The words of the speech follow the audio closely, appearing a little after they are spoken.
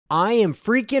I am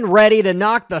freaking ready to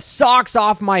knock the socks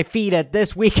off my feet at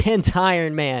this weekend's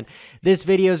Ironman. This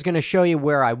video is going to show you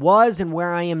where I was and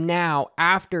where I am now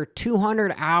after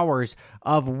 200 hours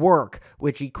of work,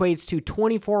 which equates to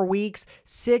 24 weeks,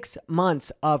 6 months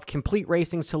of Complete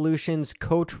Racing Solutions,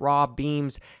 Coach Rob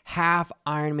Beam's half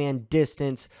Ironman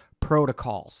distance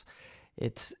protocols.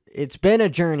 It's been a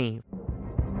journey.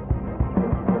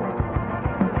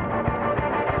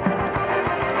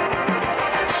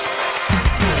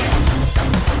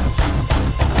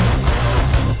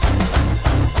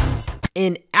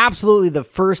 And absolutely the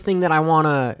first thing that I want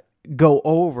to go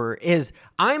over is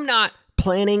I'm not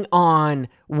planning on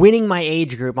winning my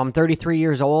age group. I'm 33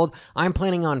 years old. I'm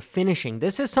planning on finishing.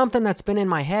 This is something that's been in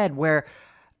my head where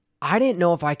I didn't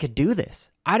know if I could do this.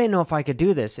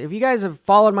 If you guys have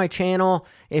followed my channel,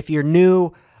 if you're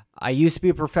new, I used to be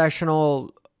a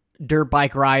professional dirt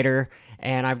bike rider,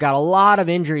 and I've got a lot of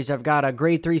injuries. I've got a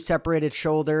grade 3 separated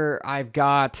shoulder. I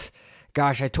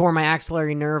tore my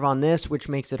axillary nerve on this, which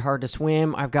makes it hard to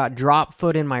swim. I've got drop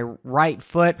foot in my right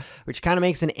foot, which kind of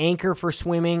makes an anchor for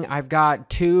swimming. I've got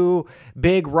 2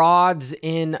 big rods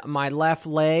in my left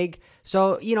leg.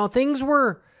 So, things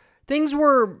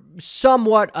were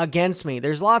somewhat against me.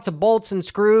 There's lots of bolts and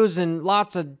screws and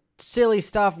lots of silly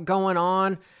stuff going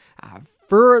on.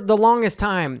 For the longest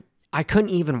time, I couldn't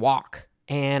even walk,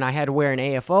 and I had to wear an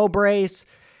AFO brace.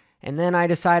 And then I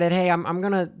decided, hey, I'm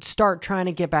going to start trying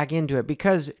to get back into it,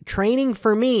 because training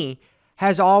for me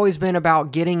has always been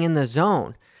about getting in the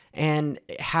zone and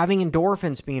having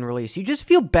endorphins being released. You just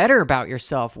feel better about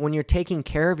yourself when you're taking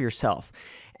care of yourself.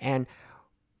 And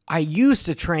I used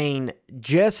to train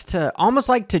just to almost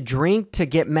like to drink to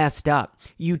get messed up.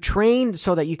 You train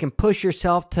so that you can push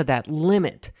yourself to that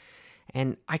limit.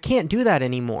 And I can't do that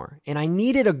anymore. And I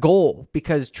needed a goal,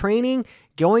 because training,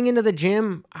 going into the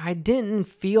gym, I didn't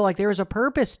feel like there was a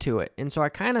purpose to it. And so I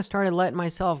kind of started letting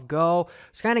myself go. I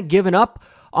was kind of giving up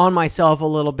on myself a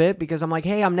little bit, because I'm like,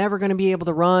 hey, I'm never going to be able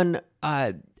to run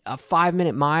a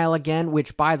 5-minute mile again,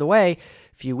 which, by the way,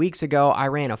 a few weeks ago, I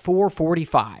ran a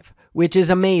 4:45, which is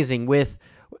amazing.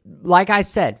 Like I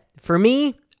said, for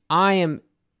me, I am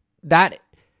that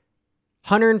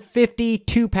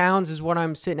 152 pounds is what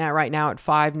I'm sitting at right now at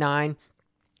 5'9".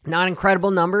 Not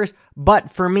incredible numbers, but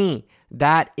for me,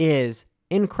 that is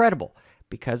incredible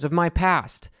because of my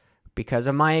past, because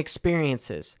of my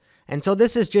experiences. And so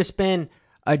this has just been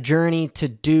a journey to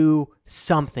do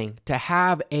something, to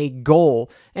have a goal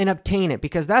and obtain it,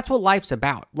 because that's what life's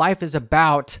about. Life is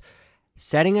about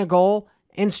setting a goal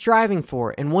and striving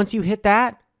for it. And once you hit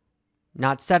that,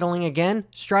 not settling again,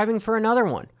 striving for another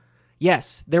one.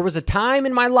 Yes, there was a time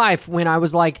in my life when I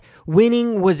was like,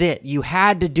 winning was it. You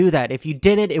had to do that. If you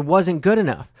didn't, it wasn't good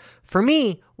enough. For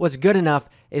me, what's good enough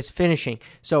is finishing.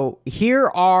 So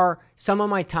here are some of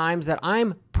my times that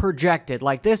I'm projected.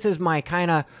 Like, this is my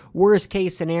kind of worst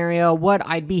case scenario, what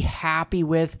I'd be happy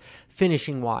with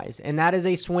finishing wise. And that is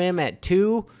a swim at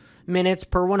 2 minutes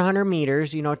per 100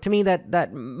 meters. To me,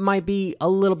 that might be a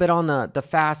little bit on the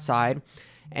fast side.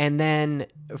 And then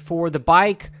for the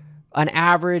bike, an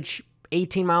average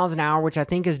 18 miles an hour, which I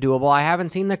think is doable. I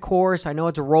haven't seen the course. I know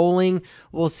it's rolling.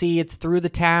 We'll see. It's through the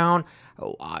town.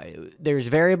 There's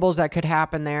variables that could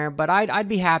happen there, but I'd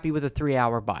be happy with a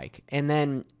 3-hour bike. And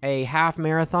then a half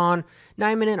marathon,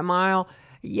 9 minute a mile.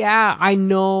 Yeah, I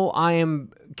know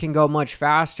can go much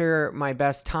faster. My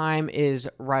best time is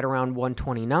right around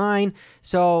 1:29.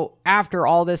 So after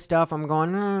all this stuff, I'm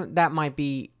going, that might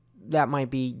be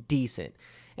decent.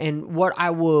 And what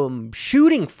I'm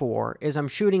shooting for is I'm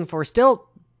shooting for still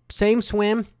same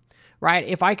swim, right?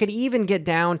 If I could even get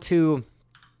down to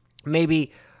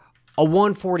maybe a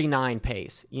 1:49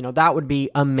 pace, that would be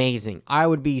amazing. I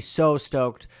would be so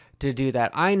stoked to do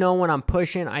that. I know when I'm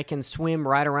pushing, I can swim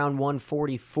right around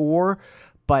 1:44,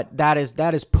 but that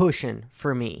is pushing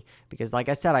for me, because like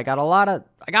I said, I got a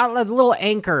little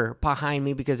anchor behind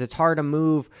me, because it's hard to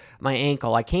move my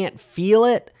ankle. I can't feel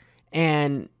it,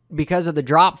 and because of the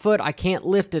drop foot, I can't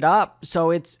lift it up.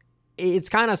 So it's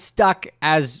kind of stuck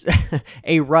as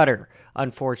a rudder,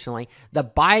 unfortunately. The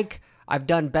bike, I've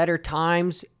done better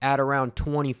times at around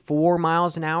 24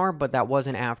 miles an hour, but that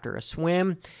wasn't after a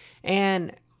swim.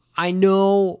 And I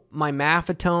know my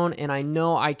maffetone, and I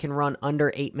know I can run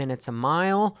under 8 minutes a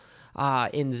mile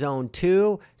in zone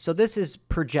 2. So this is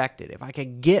projected. If I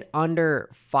could get under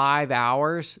 5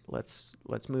 hours, let's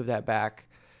move that back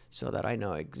so that I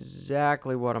know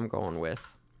exactly what I'm going with.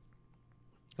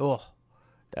 Oh,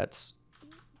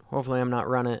 hopefully I'm not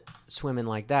swimming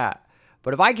like that.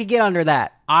 But if I could get under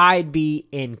that, I'd be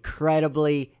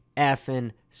incredibly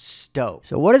effing stoked.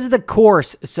 So what is the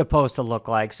course supposed to look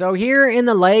like? So here in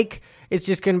the lake, it's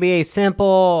just going to be a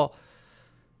simple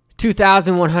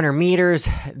 2,100 meters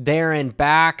there and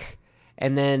back.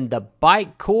 And then the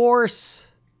bike course.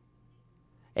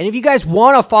 And if you guys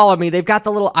want to follow me, they've got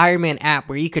the little Ironman app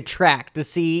where you could track to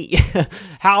see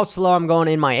how slow I'm going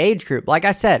in my age group. Like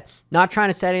I said, not trying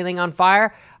to set anything on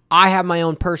fire. I have my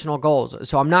own personal goals.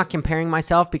 So I'm not comparing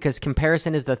myself because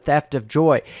comparison is the theft of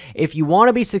joy. If you want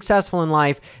to be successful in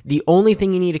life, the only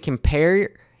thing you need to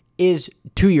compare is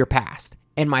to your past.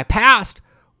 And my past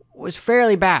was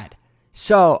fairly bad.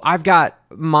 So I've got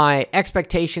my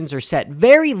expectations are set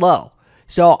very low.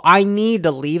 So I need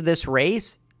to leave this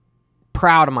race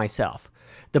proud of myself.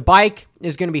 The bike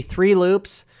is going to be 3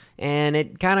 loops, and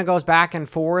it kind of goes back and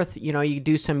forth. You know, you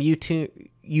do some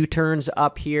U-turns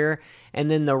up here,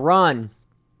 and then the run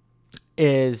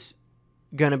is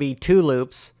going to be 2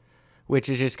 loops, which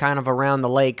is just kind of around the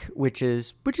lake, which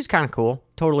is kind of cool,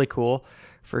 totally cool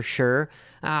for sure.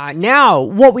 Now,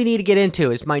 what we need to get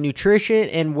into is my nutrition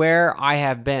and where I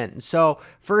have been. So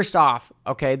first off,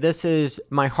 okay, this is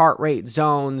my heart rate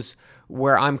zones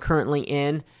where I'm currently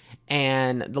in.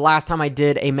 And the last time I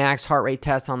did a max heart rate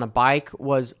test on the bike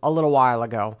was a little while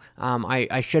ago.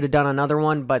 I should have done another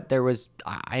one, but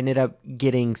I ended up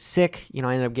getting sick. You know,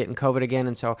 I ended up getting COVID again,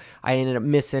 and so I ended up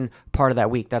missing part of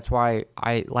that week. That's why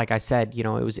like I said, you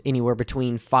know, it was anywhere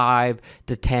between 5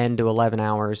 to 10 to 11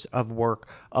 hours of work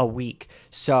a week.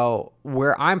 So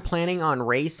where I'm planning on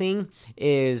racing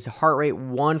is heart rate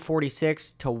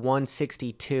 146 to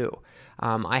 162.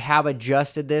 I have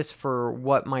adjusted this for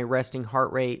what my resting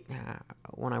heart rate,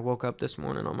 when I woke up this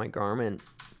morning on my Garmin, it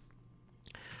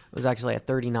was actually at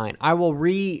 39. I will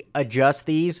readjust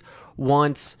these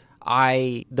once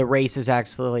the race is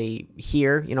actually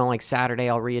here. You know, like Saturday,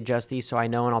 I'll readjust these so I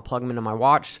know, and I'll plug them into my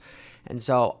watch. And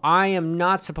so I am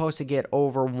not supposed to get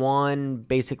over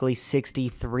basically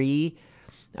 63.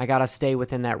 I got to stay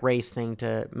within that race thing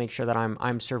to make sure that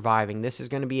I'm surviving. This is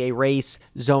going to be a race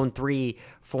zone 3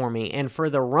 for me. And for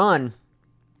the run,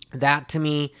 that to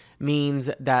me means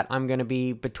that I'm going to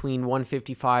be between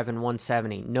 155 and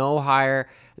 170, no higher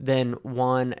than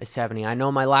 170. I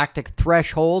know my lactic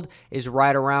threshold is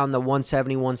right around the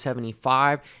 170,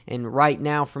 175. And right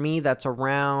now for me, that's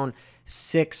around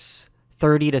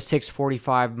 630 to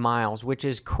 645 miles, which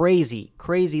is crazy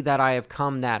that I have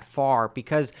come that far,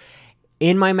 because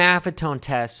in my Maffetone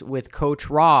test with Coach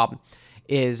Rob,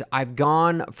 I've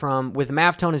gone from, with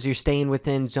Maffetone, as you're staying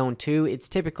within zone 2, it's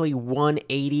typically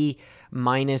 180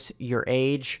 minus your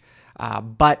age.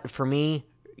 But for me,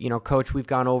 you know, Coach, we've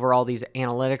gone over all these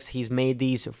analytics. He's made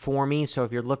these for me. So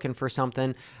if you're looking for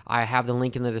something, I have the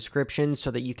link in the description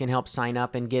so that you can help sign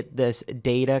up and get this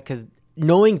data, because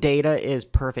knowing data is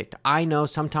perfect. I know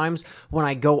sometimes when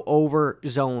I go over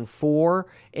zone 4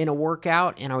 in a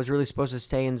workout and I was really supposed to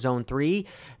stay in zone 3,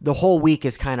 the whole week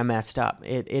is kind of messed up.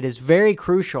 It is very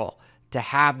crucial to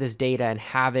have this data and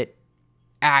have it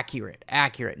accurate,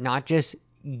 not just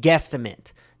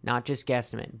guesstimate.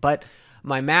 But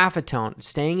my Maffetone,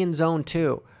 staying in zone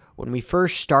 2, when we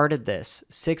first started this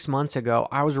 6 months ago,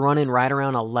 I was running right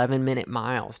around 11-minute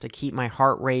miles to keep my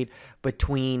heart rate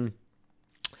between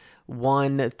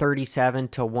 137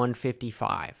 to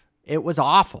 155. It was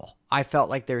awful. I felt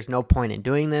like there's no point in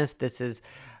doing this.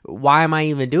 Why am I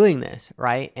even doing this,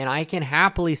 right? And I can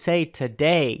happily say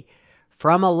today,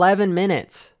 from 11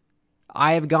 minutes,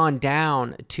 I have gone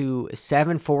down to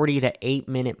 740 to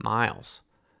 8-minute miles.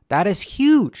 That is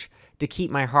huge to keep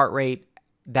my heart rate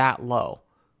that low.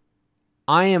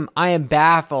 I am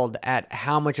baffled at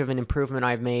how much of an improvement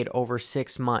I've made over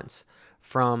 6 months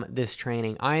from this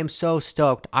training. I am so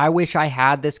stoked. I wish I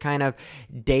had this kind of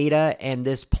data and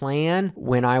this plan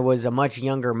when I was a much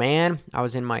younger man. I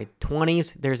was in my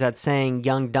 20s. There's that saying,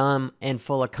 young, dumb, and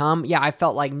full of cum. Yeah, I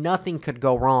felt like nothing could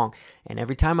go wrong. And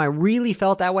every time I really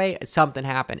felt that way, something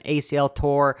happened. ACL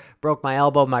tore, broke my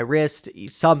elbow, my wrist,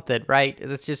 something, right?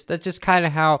 That's just kind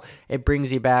of how it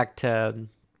brings you back to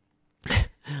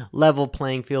level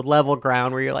playing field, level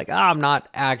ground, where you're like, I'm not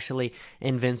actually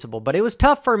invincible. But it was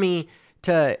tough for me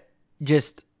to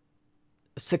just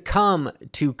succumb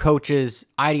to Coach's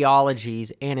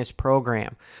ideologies and his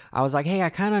program. I was like, hey,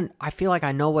 I feel like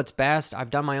I know what's best.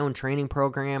 I've done my own training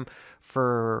program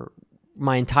for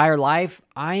my entire life.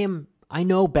 I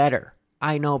know better.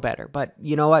 But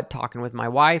you know what? Talking with my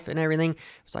wife and everything,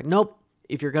 it's like, nope,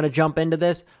 if you're going to jump into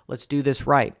this, let's do this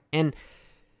right. And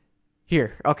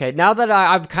here, okay, now that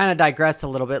I've kind of digressed a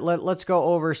little bit, let's go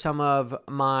over some of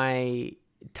my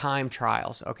time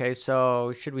trials. Okay,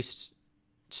 so should we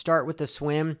start with the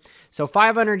swim? So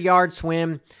 500-yard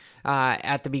swim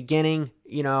at the beginning,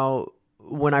 you know,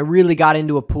 when I really got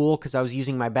into a pool, because I was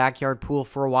using my backyard pool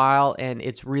for a while, and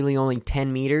it's really only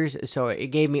 10 meters, so it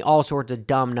gave me all sorts of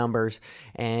dumb numbers,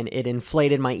 and it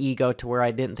inflated my ego to where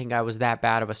I didn't think I was that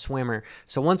bad of a swimmer.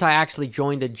 So once I actually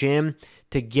joined a gym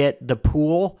to get the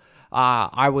pool,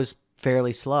 I was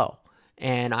fairly slow,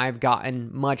 and I've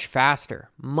gotten much faster.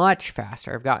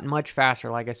 I've gotten much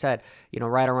faster. Like I said,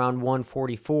 right around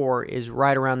 144 is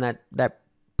right around that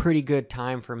pretty good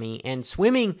time for me. And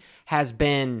swimming has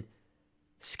been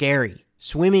scary.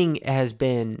 Swimming has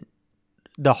been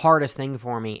the hardest thing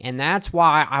for me. And that's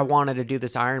why I wanted to do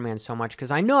this Ironman so much,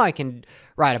 because I know I can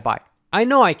ride a bike. I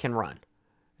know I can run.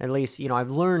 At least,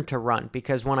 I've learned to run,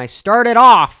 because when I started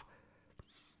off,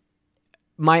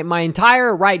 my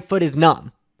entire right foot is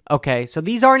numb. Okay, so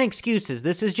these aren't excuses.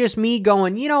 This is just me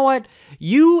going, you know what?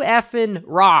 You effing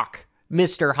rock,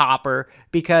 Mr. Hopper,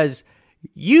 because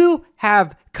you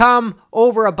have come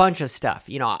over a bunch of stuff.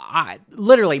 I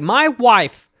literally, my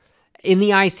wife in the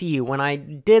ICU, when I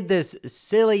did this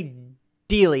silly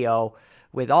dealio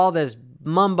with all this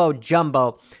mumbo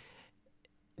jumbo,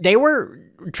 they were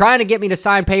trying to get me to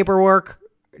sign paperwork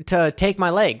to take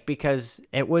my leg, because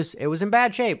it was in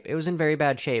bad shape. It was in very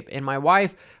bad shape. And my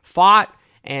wife fought,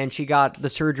 and she got the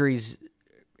surgeries.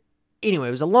 Anyway,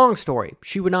 it was a long story.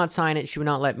 She would not sign it. She would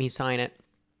not let me sign it.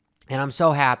 And I'm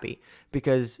so happy,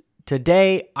 because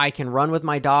today I can run with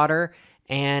my daughter,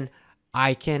 and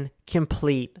I can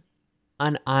complete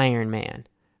an Ironman,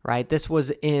 right? This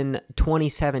was in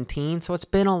 2017, so it's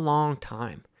been a long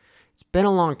time. It's been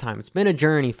a long time. It's been a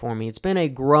journey for me. It's been a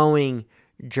growing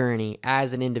journey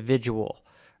as an individual,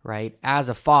 right? As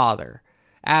a father,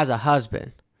 as a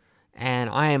husband. And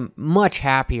I am much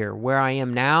happier where I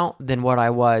am now than what I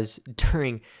was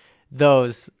during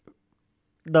those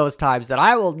times that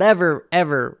I will never,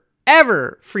 ever,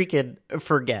 ever freaking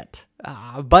forget.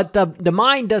 But the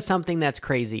mind does something that's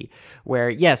crazy, where,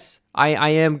 yes, I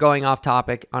am going off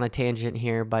topic on a tangent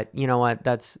here, but you know what?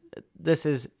 This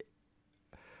is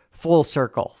full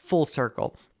circle.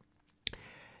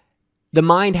 The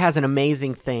mind has an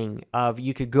amazing thing of,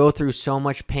 you could go through so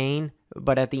much pain,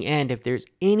 but at the end, if there's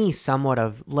any somewhat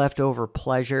of leftover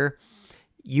pleasure,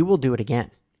 you will do it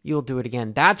again. You'll do it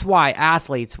again. That's why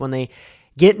athletes, when they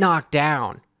get knocked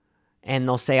down and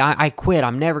they'll say, I quit,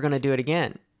 I'm never going to do it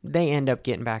again, they end up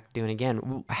getting back to doing it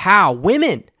again. How?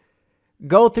 Women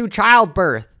go through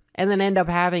childbirth and then end up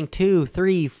having 2,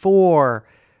 3, 4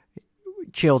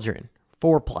 children,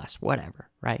 4+, whatever,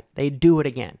 right? They do it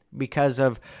again because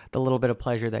of the little bit of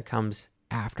pleasure that comes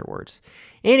afterwards.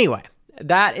 Anyway,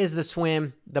 that is the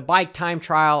swim. The bike time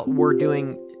trial, we're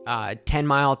doing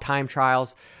 10-mile time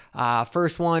trials.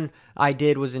 First one I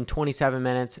did was in 27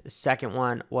 minutes. Second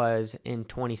one was in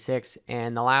 26.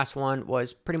 And the last one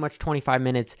was pretty much 25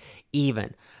 minutes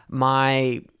even.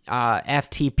 My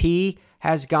FTP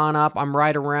has gone up. I'm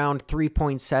right around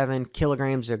 3.7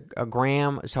 kilograms a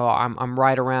gram. So I'm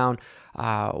right around,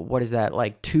 what is that,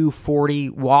 like 240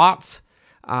 watts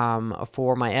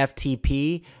for my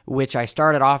FTP, which I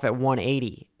started off at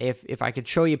 180. If I could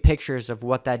show you pictures of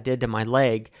what that did to my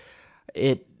leg,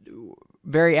 it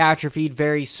very atrophied,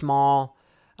 very small.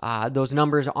 Those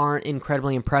numbers aren't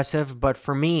incredibly impressive, but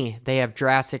for me, they have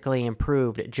drastically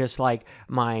improved, just like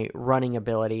my running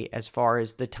ability as far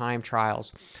as the time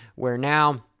trials, where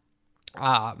now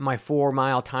my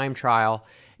 4-mile time trial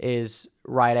is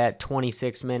right at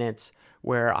 26 minutes,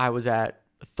 where I was at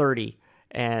 30,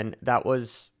 and that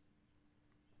was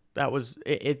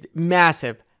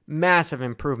massive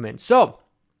improvement. So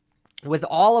with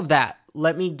all of that,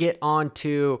 let me get on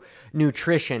to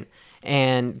nutrition.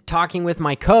 And talking with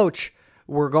my coach,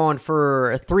 we're going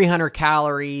for 300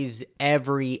 calories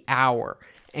every hour.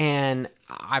 And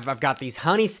I've got these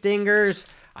honey stingers.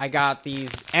 I got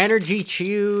these energy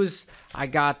chews. I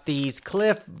got these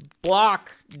Cliff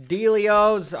Block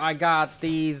Delios. I got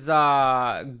these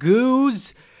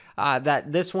goos.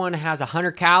 That this one has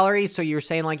 100 calories. So you're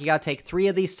saying like you got to take 3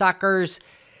 of these suckers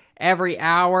every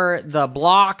hour. The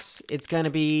blocks, it's going to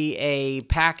be a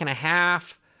pack and a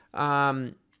half.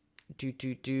 Pack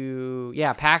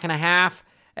and a half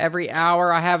every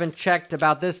hour. I haven't checked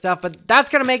about this stuff, but that's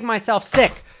going to make myself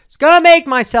sick. It's going to make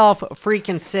myself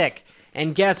freaking sick.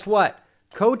 And guess what?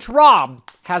 Coach Rob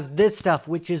has this stuff,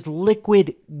 which is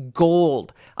liquid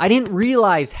gold. I didn't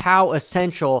realize how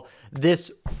essential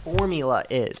this formula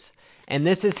is. And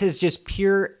this is his just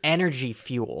pure energy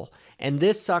fuel. And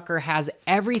this sucker has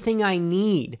everything I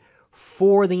need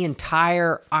for the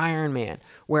entire Ironman,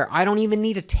 where I don't even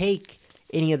need to take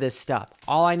any of this stuff.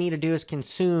 All I need to do is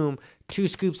consume 2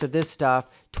 scoops of this stuff,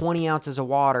 20 ounces of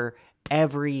water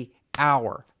every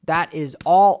hour. That is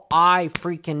all I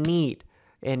freaking need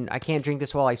and I can't drink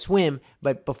this while I swim,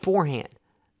 but beforehand.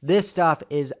 This stuff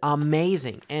is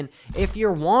amazing. And if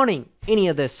you're wanting any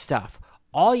of this stuff,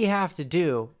 all you have to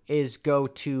do is go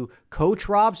to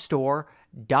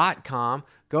CoachRobStore.com,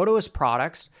 go to his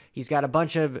products. He's got a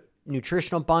bunch of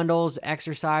nutritional bundles,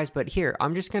 exercise, but here,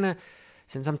 I'm just going to,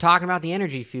 since I'm talking about the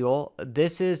energy fuel,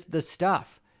 this is the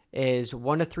stuff. Is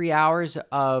 1 to 3 hours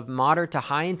of moderate to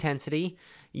high intensity.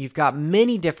 You've got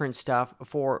many different stuff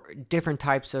for different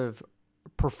types of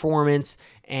performance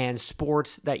and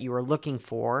sports that you are looking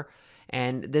for.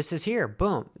 And this is here.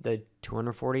 Boom. The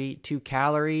 242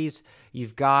 calories.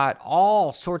 You've got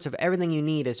all sorts of everything you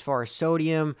need as far as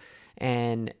sodium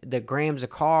and the grams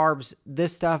of carbs.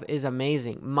 This stuff is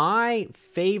amazing. My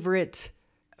favorite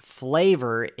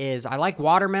flavor is I like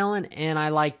watermelon and I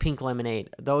like pink lemonade.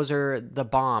 Those are the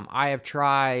bomb. I have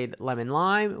tried lemon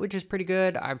lime, which is pretty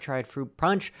good. I've tried fruit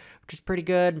punch, which is pretty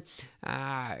good.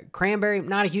 Cranberry,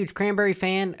 not a huge cranberry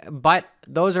fan, but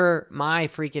those are my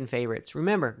freaking favorites.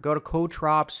 Remember, go to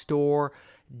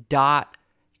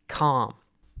CoachRobStore.com.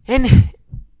 And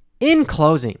in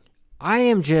closing, I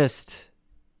am just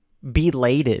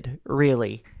belated,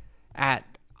 really, at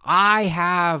I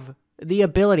have the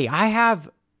ability, I have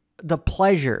the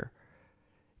pleasure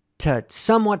to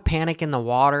somewhat panic in the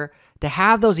water, to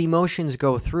have those emotions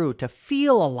go through, to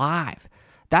feel alive.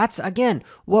 That's, again,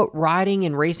 what riding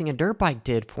and racing a dirt bike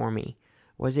did for me,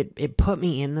 was it put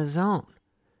me in the zone.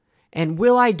 And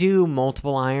will I do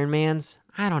multiple Ironmans?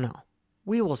 I don't know.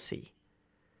 We will see.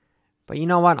 But you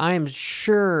know what? I am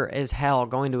sure as hell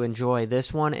going to enjoy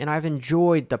this one, and I've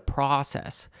enjoyed the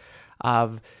process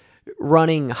of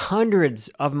running hundreds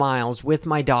of miles with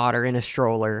my daughter in a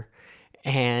stroller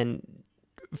and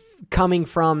coming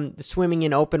from swimming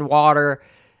in open water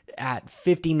at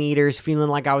 50 meters, feeling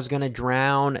like I was going to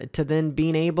drown, to then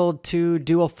being able to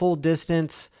do a full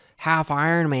distance half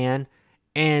Ironman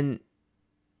and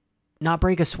not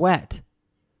break a sweat.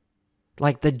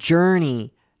 Like, the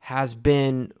journey has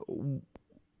been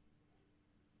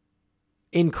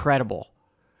incredible.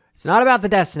 It's not about the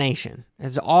destination.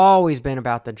 It's always been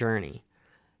about the journey.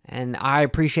 And I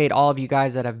appreciate all of you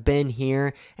guys that have been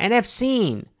here and have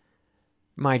seen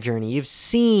my journey. You've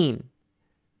seen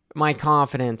my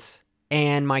confidence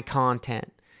and my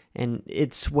content and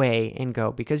its sway and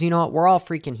go. Because you know what? We're all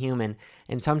freaking human.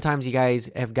 And sometimes you guys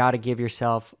have got to give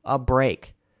yourself a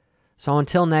break. So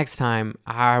until next time,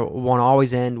 I want to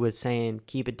always end with saying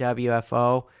keep it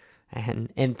WFO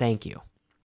and thank you.